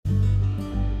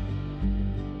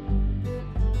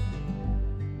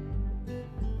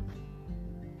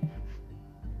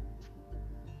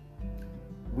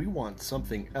we want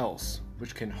something else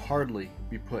which can hardly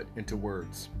be put into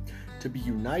words. To be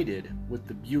united with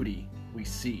the beauty we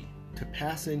see, to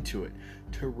pass into it,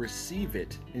 to receive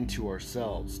it into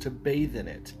ourselves, to bathe in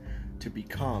it, to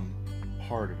become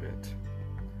part of it.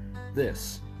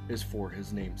 This is for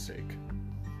his namesake.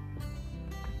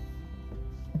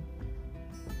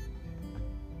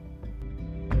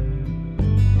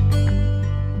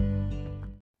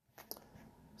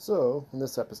 So, in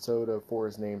this episode of For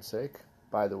His Namesake,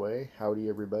 by the way, howdy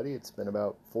everybody, it's been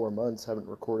about 4 months, haven't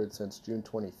recorded since June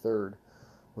 23rd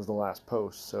was the last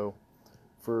post. So,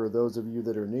 for those of you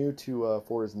that are new to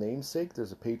For His Namesake,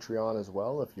 there's a Patreon as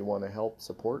well if you want to help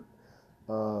support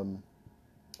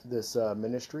this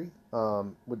ministry.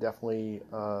 Would definitely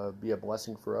be a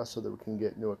blessing for us so that we can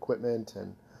get new equipment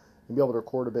and be able to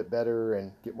record a bit better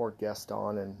and get more guests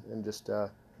on and just,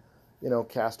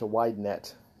 cast a wide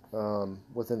net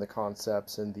within the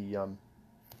concepts and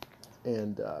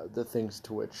the things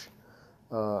to which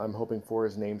I'm hoping For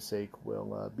His Namesake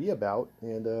will be about,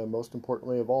 and most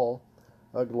importantly of all,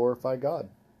 glorify God.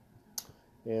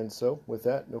 And so, with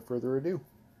that, no further ado.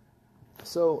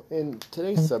 So, in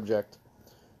today's subject,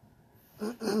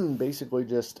 basically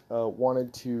just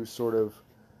wanted to sort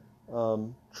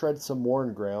of tread some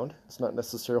worn ground. It's not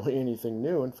necessarily anything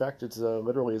new. In fact, it's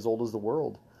literally as old as the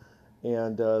world.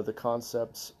 And the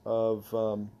concepts of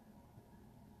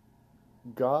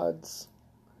God's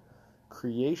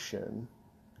creation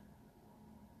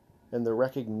and the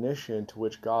recognition to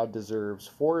which God deserves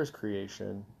for his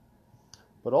creation,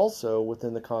 but also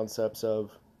within the concepts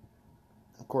of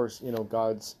course,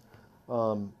 God's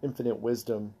infinite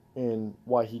wisdom in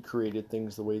why he created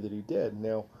things the way that he did.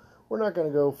 Now, we're not going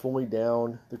to go fully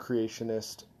down the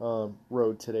creationist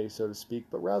road today, so to speak,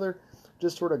 but rather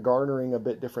just sort of garnering a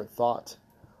bit different thought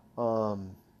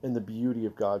in the beauty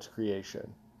of God's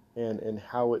creation and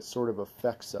how it sort of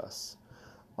affects us.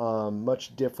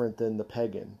 Much different than the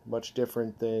pagan, much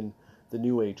different than the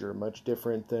New Ager, much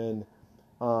different than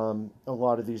a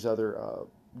lot of these other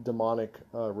demonic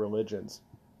religions.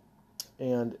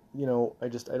 And, I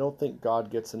don't think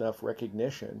God gets enough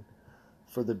recognition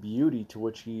for the beauty to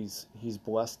which he's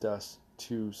blessed us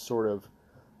to sort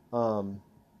of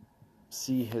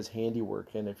see his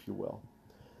handiwork in, if you will.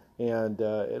 And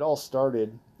it all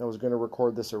started, I was going to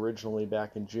record this originally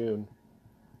back in June,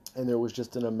 and there was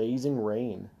just an amazing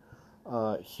rain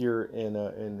here in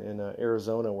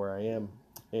Arizona where I am.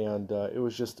 And it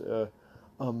was just an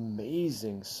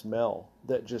amazing smell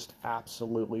that just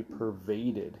absolutely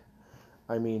pervaded,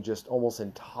 just almost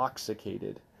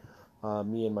intoxicated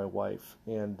me and my wife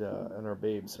and our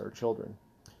babes, our children.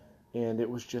 And it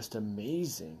was just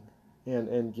amazing. And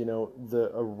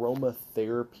the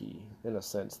aromatherapy, in a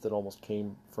sense, that almost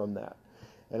came from that.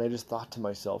 And I just thought to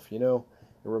myself, it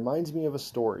reminds me of a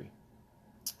story.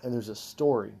 And there's a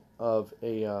story of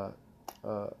a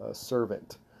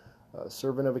servant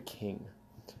of a king.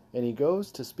 And he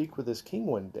goes to speak with his king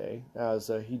one day,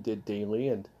 as he did daily,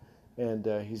 and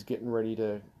he's getting ready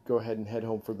to go ahead and head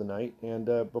home for the night. And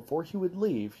before he would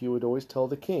leave, he would always tell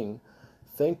the king,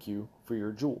 "Thank you for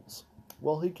your jewels."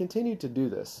 Well, he continued to do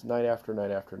this night after night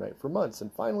after night for months.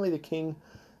 And finally, the king,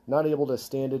 not able to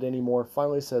stand it anymore,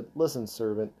 finally said, "Listen,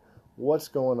 servant, what's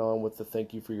going on with the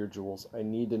thank you for your jewels? I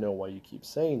need to know why you keep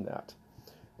saying that."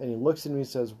 And he looks at me and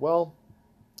says, "Well,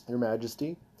 your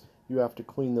majesty, you have to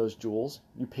clean those jewels.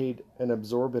 You paid an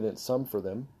exorbitant sum for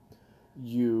them.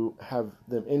 You have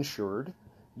them insured.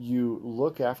 You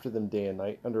look after them day and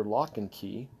night under lock and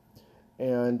key.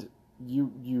 And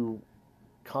you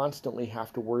constantly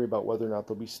have to worry about whether or not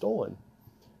they'll be stolen."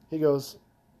 He goes,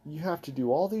 "You have to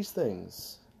do all these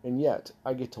things, and yet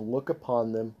I get to look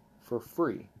upon them for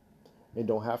free and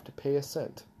don't have to pay a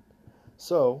cent.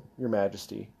 So, your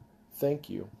majesty,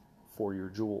 thank you for your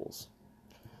jewels."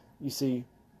 You see,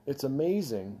 it's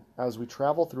amazing as we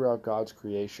travel throughout God's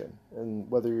creation, and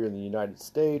whether you're in the United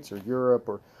States or Europe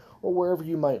or wherever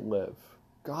you might live,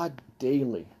 God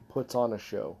daily puts on a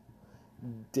show,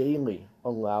 daily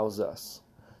allows us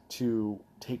to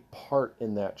take part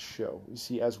in that show. You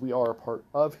see, as we are a part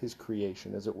of his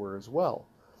creation, as it were, as well.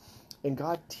 And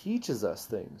God teaches us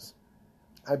things,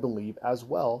 I believe, as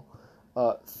well,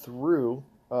 through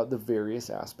the various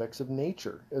aspects of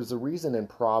nature. There's a reason in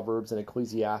Proverbs and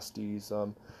Ecclesiastes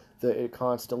that it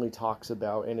constantly talks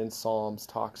about, and in Psalms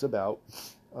talks about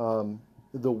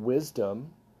the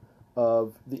wisdom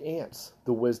of the ants,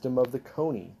 the wisdom of the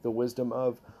coney, the wisdom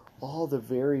of all the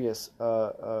various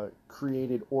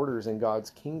created orders in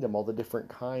God's kingdom, all the different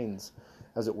kinds,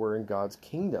 as it were, in God's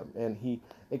kingdom. And he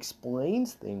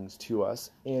explains things to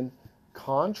us in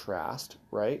contrast,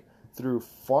 right, through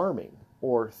farming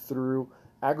or through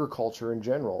agriculture in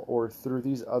general, or through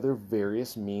these other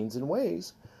various means and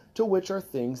ways, to which are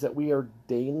things that we are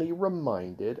daily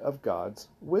reminded of God's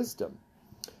wisdom.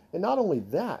 And not only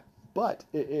that, but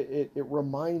it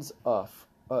reminds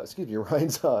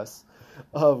reminds us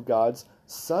of God's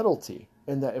subtlety,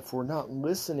 and that if we're not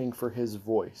listening for his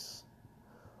voice,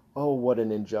 oh, what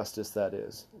an injustice that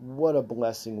is. What a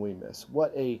blessing we miss.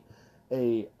 What a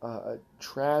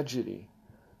tragedy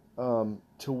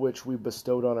to which we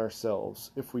bestowed on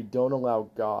ourselves if we don't allow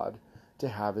God to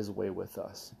have his way with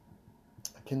us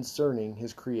concerning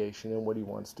his creation and what he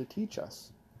wants to teach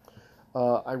us.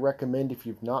 I recommend, if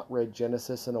you've not read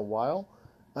Genesis in a while,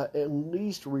 at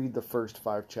least read the first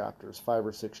 5 chapters, 5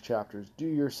 or 6 chapters. Do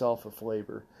yourself a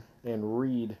favor and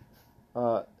read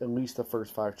at least the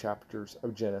first 5 chapters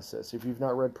of Genesis. If you've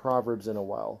not read Proverbs in a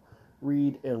while,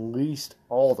 read at least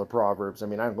all the Proverbs. I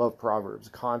mean, I love Proverbs,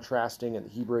 contrasting and the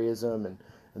Hebraism and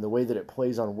the way that it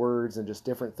plays on words and just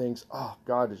different things. Oh,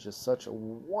 God is just such a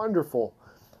wonderful,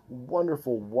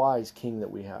 wonderful, wise king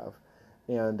that we have.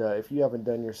 And if you haven't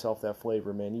done yourself that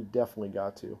flavor, man, you've definitely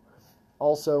got to.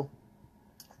 Also,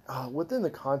 within the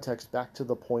context, back to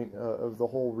the point of the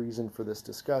whole reason for this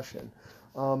discussion,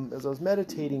 as I was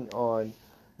meditating on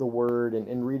the word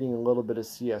and reading a little bit of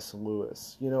C.S.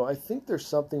 Lewis, I think there's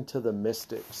something to the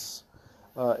mystics.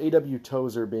 A.W.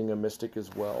 Tozer, being a mystic as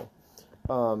well,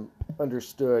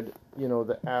 understood,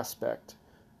 the aspect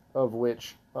of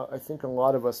which I think a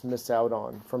lot of us miss out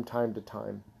on from time to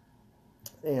time.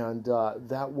 And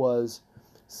that was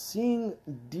seeing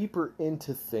deeper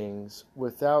into things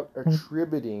without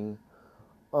attributing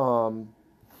a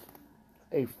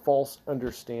false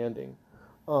understanding.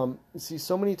 You see,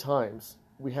 so many times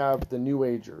we have the New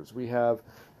Agers, we have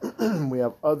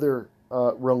other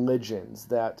religions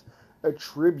that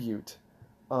attribute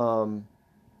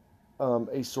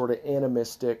a sort of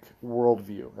animistic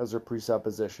worldview as their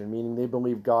presupposition, meaning they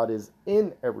believe God is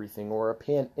in everything, or a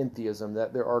panentheism,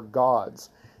 that there are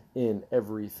gods in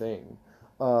everything.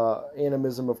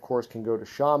 Animism, of course, can go to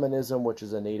shamanism, which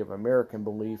is a Native American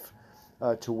belief,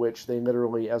 to which they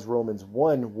literally, as Romans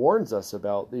 1 warns us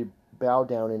about, they bow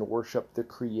down and worship the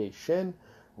creation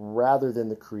rather than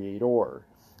the creator.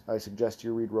 I suggest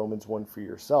you read Romans 1 for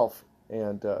yourself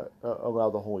and allow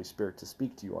the Holy Spirit to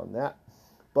speak to you on that.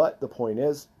 But the point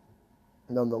is,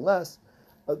 nonetheless,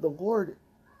 the Lord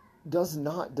does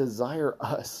not desire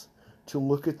us to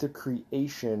look at the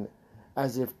creation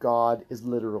as if God is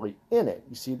literally in it.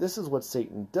 You see, this is what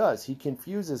Satan does. He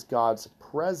confuses God's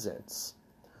presence,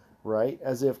 right,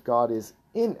 as if God is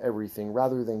in everything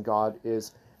rather than God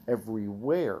is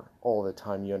everywhere all the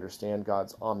time. You understand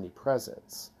God's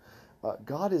omnipresence.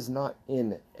 God is not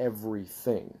in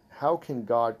everything. How can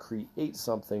God create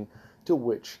something to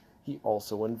which he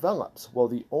also envelops? Well,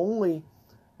 the only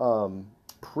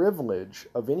privilege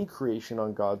of any creation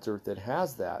on God's earth that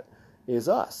has that is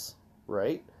us,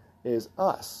 right? Is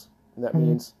us. And that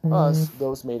means us,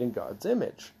 those made in God's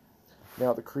image.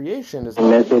 Now, the creation is... The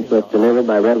message was delivered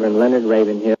by Reverend Leonard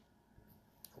Ravenhill.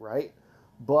 Right?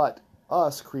 But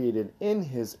us, created in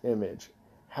his image,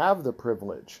 have the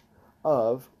privilege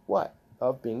of what?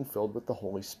 Of being filled with the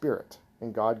Holy Spirit.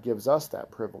 And God gives us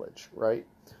that privilege, right?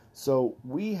 So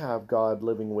we have God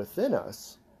living within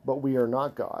us, but we are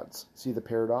not God's. See the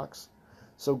paradox?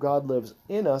 So God lives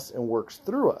in us and works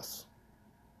through us.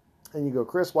 And you go,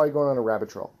 Chris, why are you going on a rabbit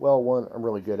trail? Well, one, I'm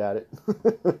really good at it.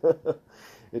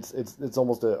 It's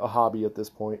almost a hobby at this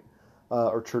point,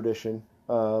 or tradition.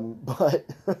 But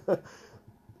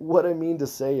what I mean to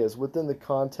say is, within the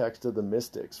context of the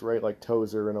mystics, right, like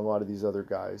Tozer and a lot of these other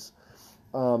guys,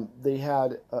 they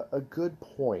had a good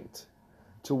point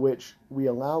to which we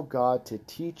allow God to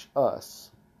teach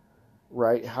us,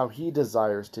 right, how he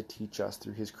desires to teach us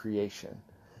through his creation.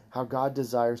 How God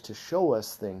desires to show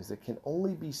us things that can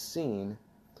only be seen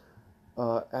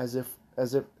as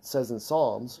it says in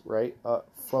Psalms, right,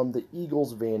 from the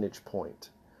eagle's vantage point,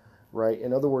 right?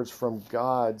 In other words, from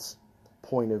God's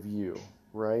point of view,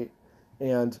 right?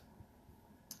 And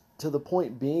to the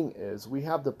point being is, we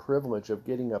have the privilege of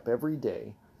getting up every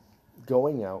day,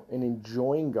 going out and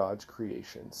enjoying God's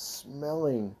creation,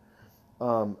 smelling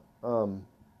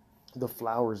the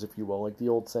flowers, if you will, like the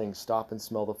old saying, stop and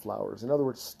smell the flowers. In other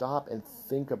words, stop and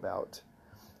think about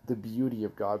the beauty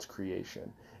of God's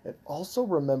creation. And also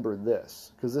remember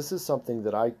this, because this is something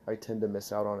that I tend to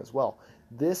miss out on as well.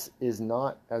 This is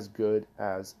not as good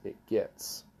as it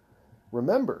gets.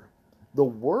 Remember, the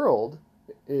world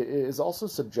is also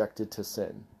subjected to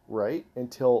sin, right?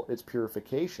 Until its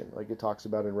purification, like it talks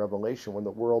about in Revelation, when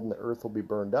the world and the earth will be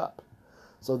burned up.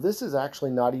 So this is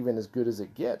actually not even as good as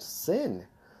it gets. Sin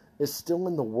is still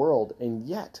in the world, and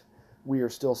yet we are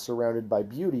still surrounded by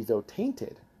beauty, though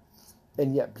tainted,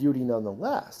 and yet beauty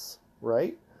nonetheless,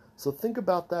 right? So think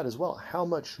about that as well. How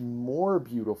much more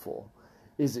beautiful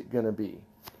is it going to be,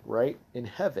 right, in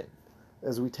heaven,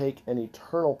 as we take an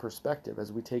eternal perspective,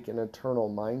 as we take an eternal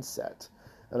mindset,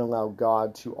 and allow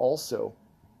God to also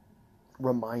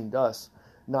remind us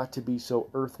not to be so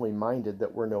earthly minded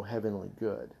that we're no heavenly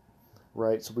good,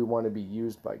 right? So we want to be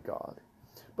used by God.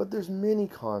 But there's many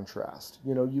contrasts.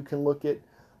 You can look at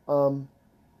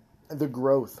the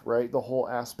growth, right? The whole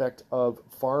aspect of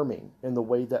farming and the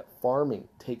way that farming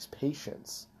takes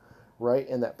patience, right?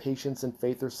 And that patience and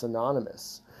faith are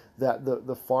synonymous. That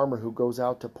the farmer who goes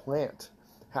out to plant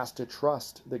has to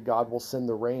trust that God will send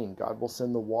the rain, God will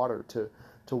send the water to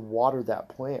water that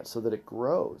plant so that it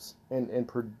grows and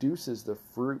produces the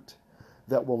fruit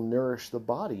that will nourish the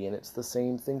body. And it's the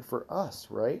same thing for us,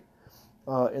 right?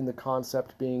 And the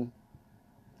concept being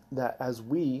that as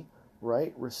we,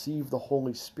 right, receive the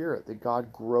Holy Spirit, that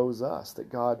God grows us, that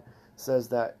God says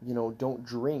that, don't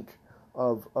drink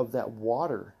of that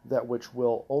water, that which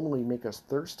will only make us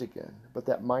thirst again, but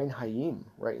that Mein Hayim,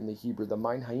 right, in the Hebrew, the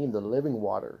Mein Hayim, the living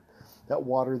water, that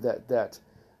water that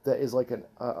is like an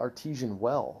artesian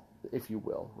well, if you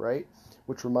will, right,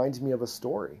 which reminds me of a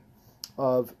story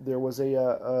of there was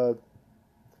a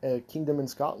kingdom in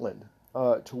Scotland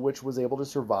to which was able to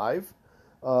survive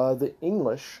the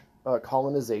English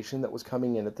colonization that was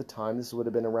coming in at the time. This would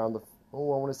have been around I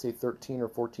want to say 13 or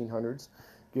 1400s,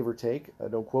 give or take.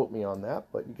 Don't quote me on that,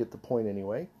 but you get the point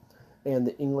anyway. And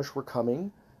the English were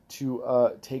coming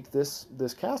to take this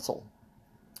castle.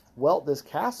 Well, this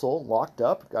castle locked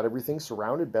up, got everything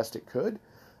surrounded best it could,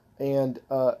 and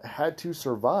had to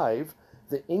survive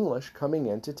the English coming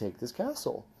in to take this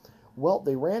castle. Well,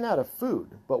 they ran out of food,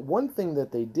 but one thing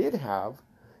that they did have,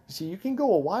 you see, you can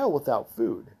go a while without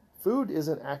food. Food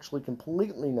isn't actually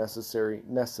completely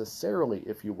necessarily,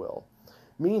 if you will,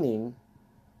 meaning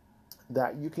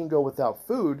that you can go without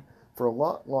food for a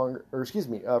lot longer,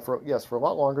 for a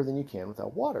lot longer than you can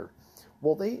without water.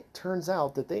 Well, turns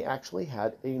out that they actually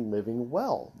had a living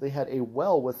well. They had a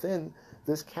well within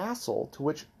this castle to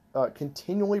which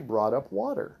continually brought up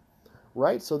water,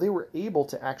 right? So they were able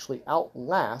to actually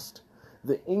outlast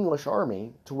the English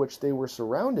army to which they were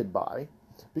surrounded by,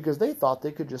 because they thought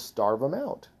they could just starve them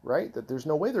out, right? That there's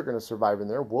no way they're going to survive in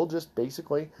there. We'll just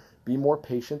basically be more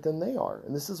patient than they are.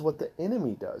 And this is what the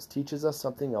enemy does, teaches us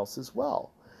something else as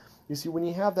well. You see, when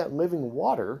you have that living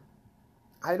water,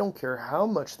 I don't care how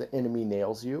much the enemy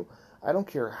nails you. I don't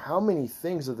care how many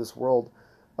things of this world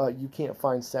you can't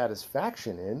find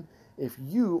satisfaction in. If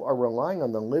you are relying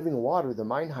on the living water, the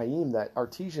Mein Hayim, that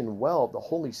artesian well, the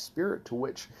Holy Spirit to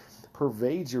which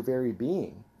pervades your very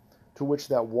being, to which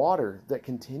that water that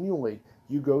continually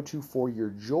you go to for your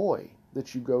joy,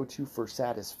 that you go to for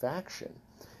satisfaction,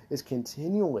 is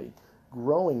continually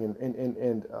growing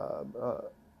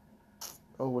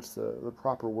what's the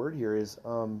proper word here is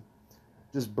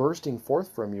just bursting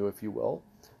forth from you, if you will,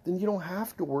 then you don't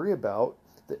have to worry about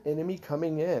the enemy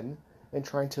coming in and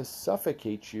trying to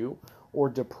suffocate you or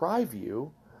deprive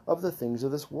you of the things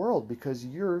of this world, because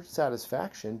your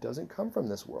satisfaction doesn't come from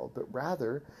this world, but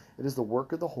rather it is the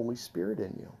work of the Holy Spirit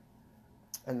in you.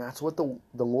 And that's what the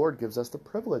Lord gives us the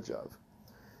privilege of.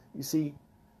 You see,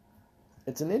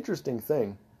 it's an interesting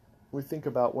thing. We think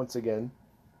about, once again,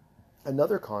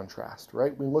 another contrast,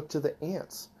 right? We look to the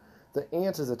ants. The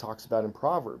ants, as it talks about in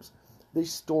Proverbs, they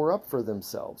store up for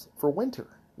themselves for winter,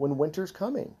 when winter's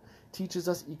coming. Teaches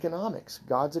us economics,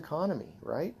 God's economy,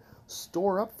 right?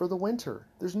 Store up for the winter.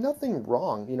 There's nothing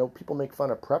wrong. People make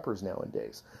fun of preppers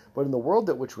nowadays, but in the world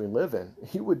that which we live in,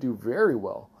 you would do very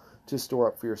well to store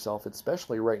up for yourself,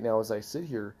 especially right now as I sit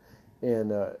here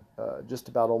in just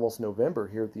about almost November,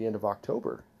 here at the end of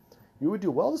October. You would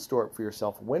do well to store up for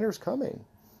yourself. Winter's coming.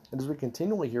 And as we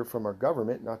continually hear from our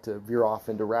government, not to veer off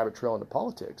into rabbit trail into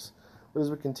politics, but as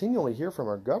we continually hear from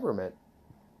our government,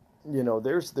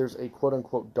 there's a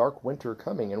quote-unquote dark winter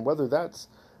coming. And whether that's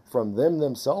from them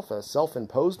themselves, a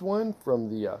self-imposed one, from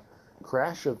the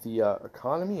crash of the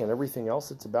economy and everything else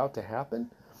that's about to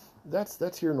happen,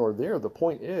 that's here nor there. The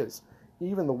point is,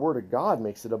 even the Word of God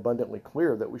makes it abundantly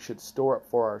clear that we should store up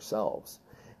for ourselves.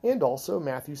 And also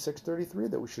Matthew 6:33,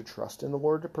 that we should trust in the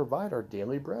Lord to provide our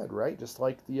daily bread, right? Just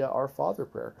like the Our Father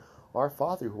prayer. Our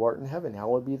Father who art in heaven,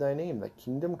 hallowed be thy name. Thy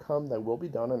kingdom come, thy will be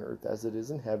done on earth as it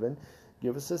is in heaven.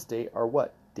 Give us this day our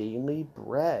what? Daily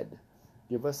bread.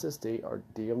 Give us this day our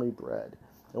daily bread.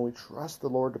 And we trust the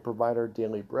Lord to provide our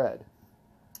daily bread,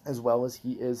 as well as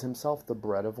he is himself the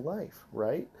bread of life,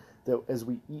 right? That as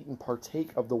we eat and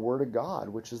partake of the Word of God,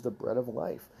 which is the bread of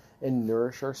life, and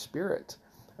nourish our spirit,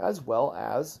 as well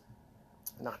as,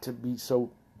 not to be so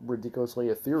ridiculously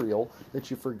ethereal that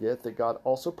you forget that God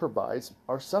also provides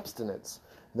our substance,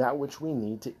 that which we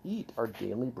need to eat, our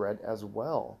daily bread as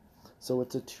well. So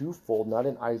it's a twofold, not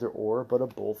an either or, but a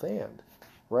both and,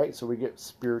 right? So we get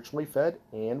spiritually fed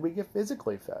and we get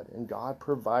physically fed, and God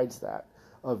provides that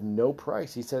of no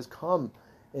price. He says, come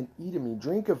and eat of me,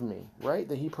 drink of me, right?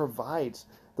 That he provides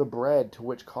the bread to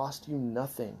which cost you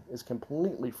nothing, is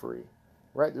completely free,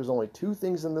 right? There's only two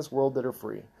things in this world that are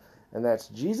free, and that's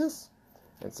Jesus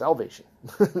and salvation.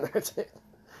 That's it.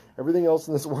 Everything else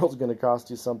in this world is going to cost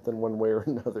you something one way or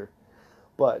another.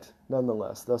 But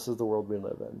nonetheless, this is the world we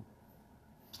live in.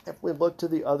 If we look to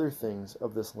the other things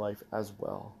of this life as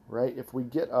well, right? If we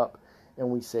get up and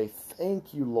we say,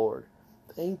 thank you, Lord.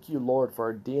 Thank you, Lord, for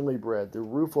our daily bread, the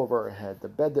roof over our head, the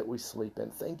bed that we sleep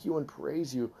in. Thank you and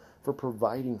praise you for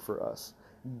providing for us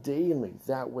daily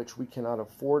that which we cannot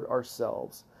afford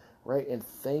ourselves, right? And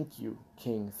thank you,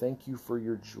 King. Thank you for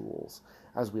your jewels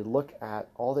as we look at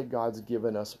all that God's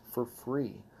given us for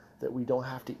free, that we don't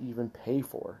have to even pay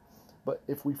for. But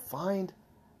if we find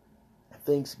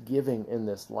thanksgiving in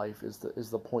this life is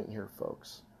the point here,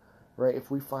 folks, right?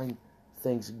 If we find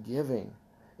thanksgiving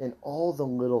in all the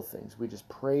little things, we just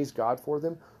praise God for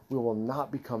them, we will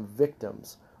not become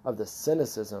victims of the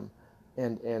cynicism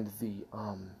and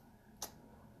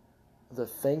the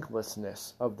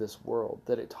thanklessness of this world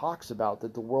that it talks about,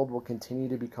 that the world will continue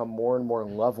to become more and more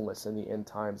loveless in the end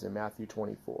times in Matthew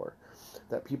 24,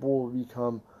 that people will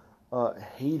become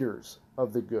haters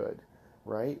of the good,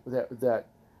 right? That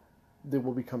they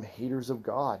will become haters of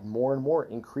God more and more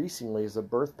increasingly as the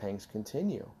birth pangs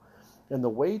continue. And the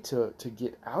way to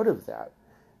get out of that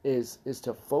is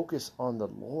to focus on the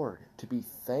Lord, to be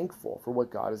thankful for what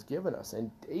God has given us.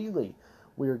 And daily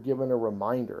we are given a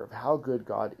reminder of how good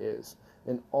God is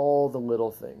in all the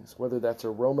little things, whether that's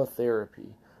aromatherapy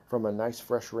from a nice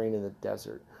fresh rain in the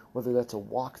desert, whether that's a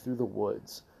walk through the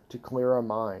woods to clear our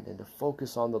mind and to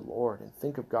focus on the Lord and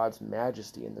think of God's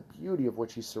majesty and the beauty of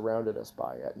which He surrounded us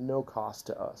by at no cost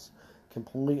to us,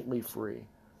 completely free.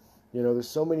 You know, there's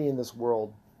so many in this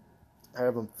world. I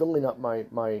have them filling up my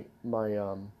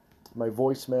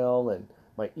voicemail and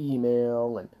my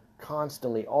email and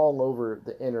constantly all over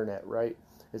the internet, right?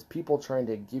 Is people trying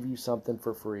to give you something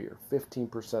for free or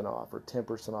 15% off or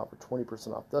 10% off or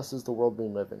 20% off. Thus is the world we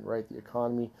live in, right? The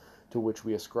economy to which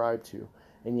we ascribe to.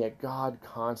 And yet God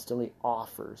constantly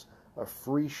offers a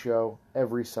free show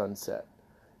every sunset.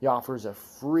 He offers a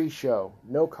free show,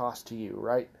 no cost to you,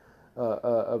 right?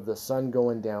 Of the sun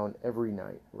going down every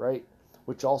night, right?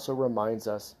 Which also reminds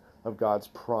us of God's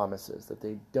promises, that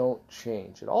they don't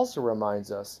change. It also reminds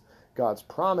us God's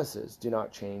promises do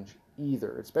not change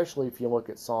either, especially if you look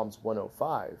at Psalms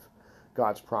 105,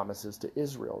 God's promises to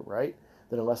Israel, right?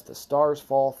 That unless the stars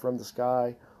fall from the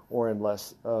sky, or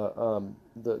unless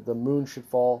the moon should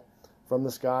fall from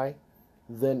the sky,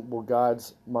 then will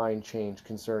God's mind change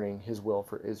concerning His will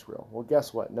for Israel? Well,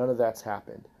 guess what? None of that's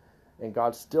happened. And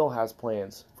God still has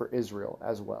plans for Israel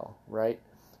as well, right?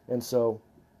 And so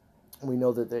we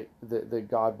know that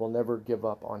God will never give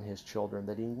up on His children,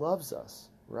 that He loves us,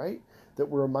 right? That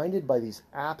we're reminded by these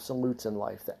absolutes in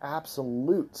life, the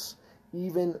absolutes,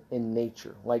 even in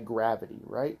nature, like gravity,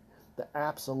 right? The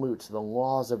absolutes, the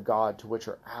laws of God to which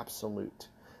are absolute,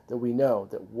 that we know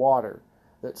that water,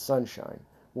 that sunshine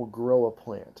will grow a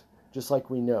plant, just like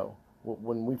we know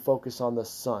when we focus on the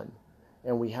sun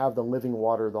and we have the living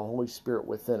water, the Holy Spirit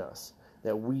within us,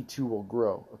 that we too will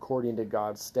grow according to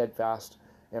God's steadfast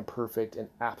and perfect and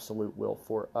absolute will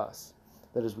for us.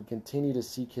 That as we continue to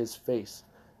seek His face,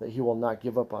 that He will not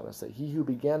give up on us, that He who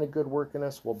began a good work in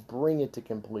us will bring it to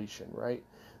completion, right?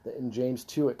 That in James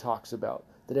 2 it talks about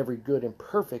that every good and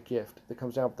perfect gift that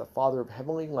comes down from the Father of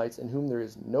heavenly lights, in whom there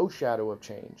is no shadow of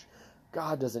change.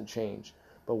 God doesn't change,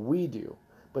 but we do.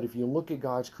 But if you look at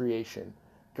God's creation,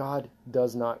 God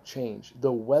does not change.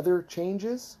 The weather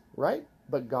changes, right?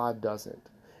 But God doesn't.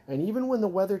 And even when the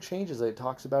weather changes, it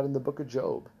talks about in the book of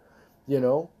Job, you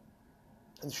know,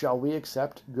 shall we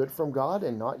accept good from God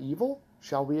and not evil?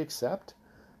 Shall we accept,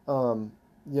 only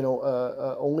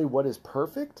what is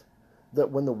perfect? That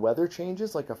when the weather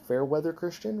changes, like a fair weather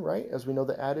Christian, right? As we know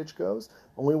the adage goes,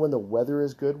 only when the weather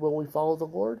is good will we follow the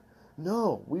Lord.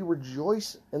 No, we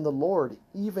rejoice in the Lord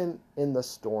even in the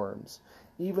storms,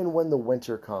 even when the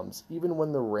winter comes, even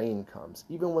when the rain comes,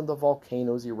 even when the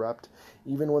volcanoes erupt,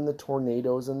 even when the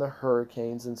tornadoes and the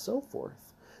hurricanes and so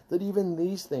forth. That even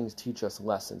these things teach us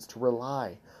lessons to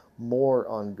rely more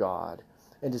on God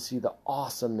and to see the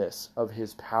awesomeness of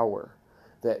His power,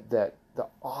 that the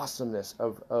awesomeness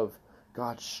of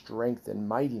God's strength and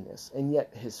mightiness, and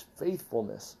yet His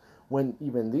faithfulness when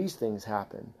even these things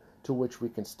happen to which we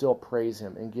can still praise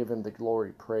him and give him the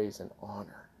glory, praise, and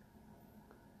honor.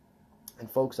 And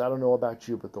folks, I don't know about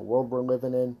you, but the world we're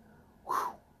living in,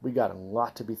 we got a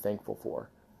lot to be thankful for.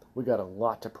 We got a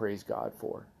lot to praise God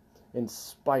for. In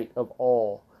spite of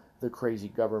all the crazy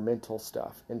governmental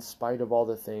stuff, in spite of all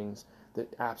the things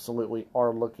that absolutely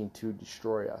are looking to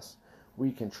destroy us,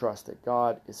 we can trust that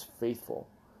God is faithful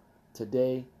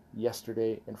today,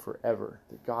 yesterday, and forever.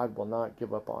 That God will not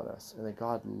give up on us, and that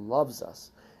God loves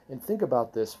us. And think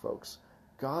about this, folks.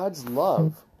 God's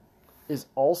love is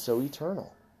also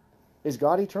eternal. Is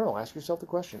God eternal? Ask yourself the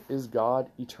question. Is God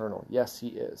eternal? Yes, he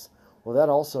is. Well, that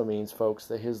also means, folks,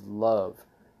 that his love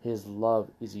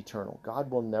is eternal.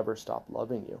 God will never stop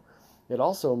loving you. It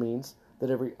also means that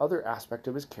every other aspect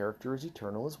of his character is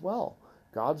eternal as well.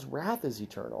 God's wrath is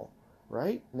eternal,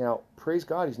 right? Now, praise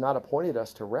God, he's not appointed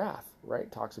us to wrath,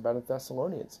 right? Talks about in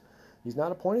Thessalonians. He's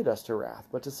not appointed us to wrath,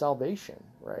 but to salvation,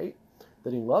 right?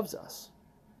 That he loves us.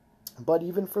 But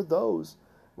even for those,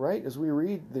 right, as we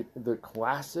read the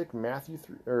classic John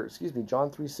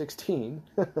 3:16,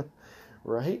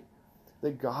 right,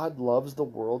 that God loves the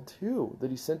world too, that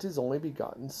he sent his only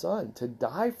begotten Son to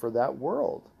die for that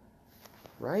world,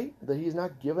 right, that he's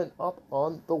not given up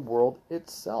on the world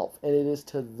itself, and it is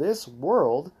to this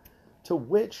world to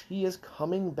which he is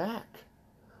coming back.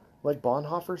 Like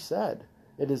Bonhoeffer said,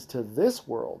 it is to this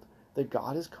world that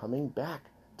God is coming back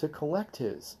to collect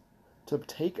his, to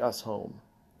take us home,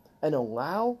 and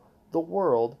allow the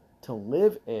world to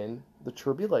live in the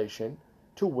tribulation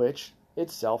to which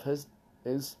itself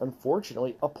is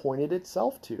unfortunately appointed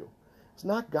itself to. It's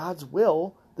not God's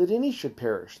will that any should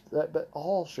perish, but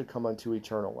all should come unto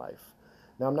eternal life.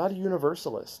 Now, I'm not a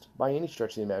universalist by any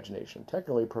stretch of the imagination,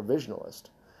 technically a provisionalist.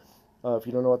 If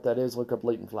you don't know what that is, look up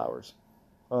Leighton Flowers.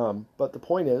 But the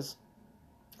point is,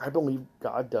 I believe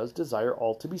God does desire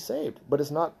all to be saved, but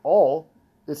it's not all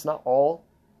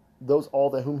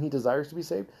that whom he desires to be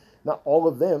saved. Not all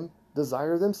of them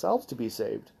desire themselves to be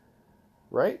saved,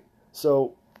 right?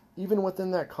 So even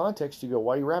within that context, you go,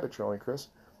 why are you rabbit trailing, Chris?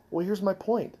 Well, here's my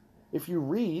point. If you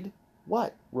read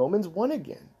what? Romans 1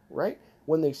 again, right?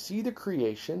 When they see the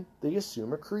creation, they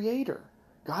assume a creator.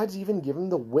 God's even given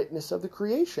the witness of the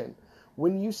creation.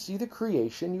 When you see the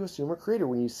creation, you assume a creator.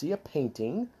 When you see a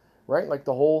painting, right? Like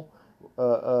the whole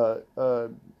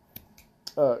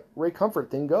Ray Comfort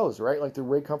thing goes, right? Like the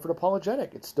Ray Comfort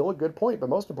apologetic. It's still a good point, but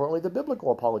most importantly, the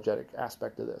biblical apologetic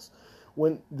aspect of this.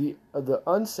 When the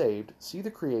unsaved see the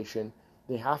creation,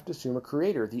 they have to assume a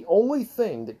creator. The only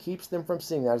thing that keeps them from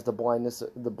seeing that is the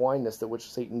blindness that which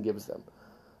Satan gives them.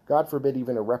 God forbid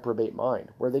even a reprobate mind,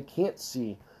 where they can't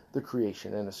see the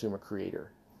creation and assume a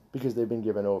creator because they've been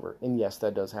given over. And yes,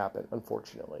 that does happen,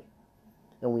 unfortunately.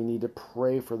 And we need to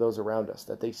pray for those around us,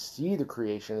 that they see the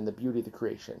creation and the beauty of the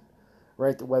creation,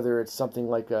 right? Whether it's something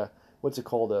like a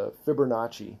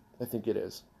Fibonacci, I think it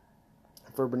is.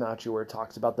 Fibonacci, where it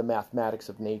talks about the mathematics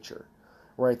of nature,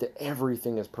 right? That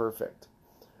everything is perfect.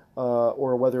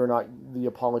 Or whether or not the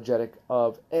apologetic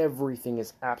of everything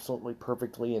is absolutely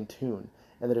perfectly in tune,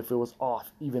 and that if it was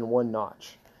off even one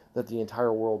notch, that the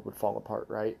entire world would fall apart,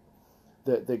 right?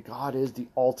 That God is the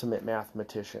ultimate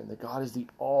mathematician, that God is the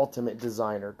ultimate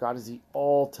designer, God is the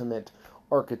ultimate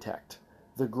architect,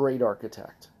 the great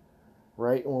architect,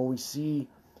 right? And when we see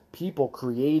people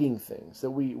creating things, that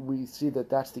we see that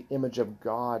that's the image of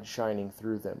God shining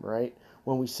through them, right?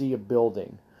 When we see a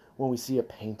building, when we see a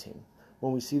painting,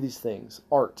 when we see these things,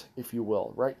 art, if you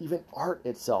will, right? Even art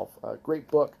itself, a great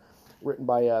book written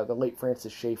by the late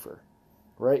Francis Schaeffer,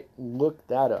 right? Look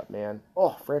that up, man.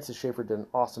 Oh, Francis Schaeffer did an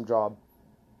awesome job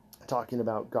talking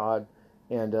about God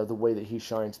and the way that he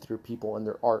shines through people and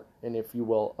their art, and if you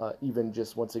will, even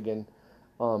just once again,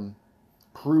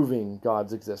 proving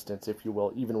God's existence, if you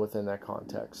will, even within that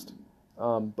context.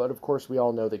 But of course, we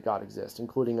all know that God exists,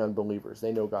 including unbelievers.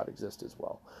 They know God exists as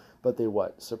well. But they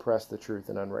what? Suppress the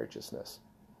truth in unrighteousness.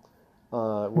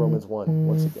 Romans 1,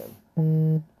 once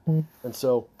again. And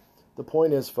so, the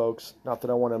point is, folks, not that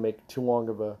I want to make too long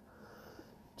of a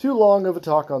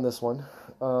talk on this one,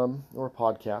 or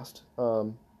podcast.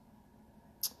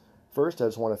 First, I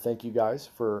just want to thank you guys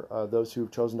for those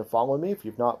who've chosen to follow me. If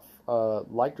you've not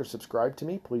liked or subscribed to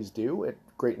me, please do. It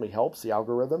greatly helps the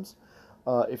algorithms.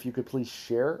 If you could please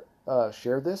share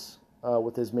this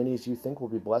with as many as you think will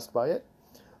be blessed by it.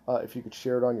 If you could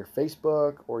share it on your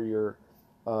Facebook or your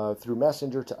through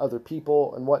Messenger to other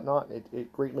people and whatnot,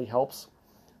 it greatly helps.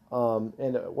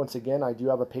 And once again, I do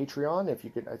have a Patreon. If you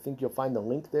could, I think you'll find the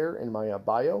link there in my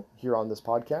bio here on this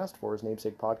podcast for His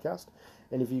Namesake Podcast.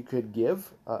 And if you could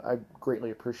give, I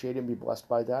greatly appreciate it and be blessed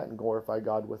by that and glorify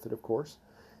God with it, of course.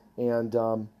 And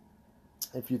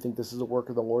if you think this is a work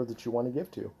of the Lord that you want to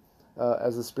give to.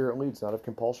 as the Spirit leads, not of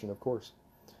compulsion, of course.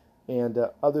 And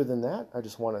other than that, I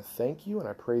just want to thank you, and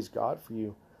I praise God for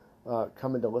you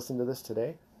coming to listen to this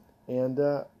today. And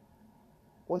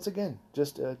once again,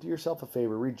 just do yourself a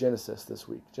favor. Read Genesis this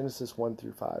week. Genesis 1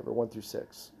 through 5 or 1 through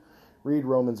 6. Read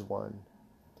Romans 1.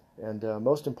 And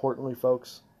most importantly,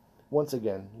 folks, once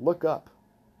again, look up.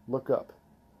 Look up.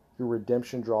 Your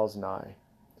redemption draws nigh.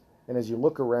 And as you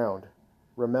look around,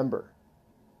 remember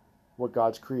what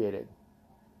God's created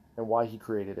and why He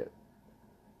created it.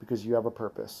 Because you have a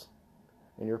purpose.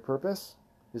 And your purpose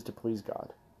is to please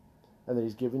God. And that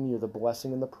He's given you the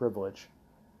blessing and the privilege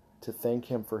to thank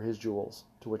Him for His jewels,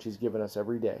 to which He's given us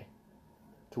every day,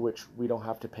 to which we don't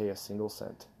have to pay a single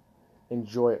cent.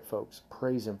 Enjoy it, folks.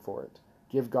 Praise Him for it.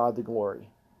 Give God the glory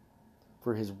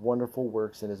for His wonderful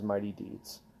works and His mighty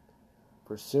deeds.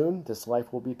 For soon this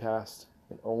life will be past,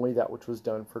 and only that which was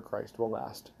done for Christ will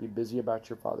last. Be busy about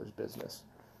your Father's business.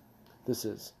 This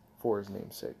is for His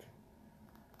name's sake.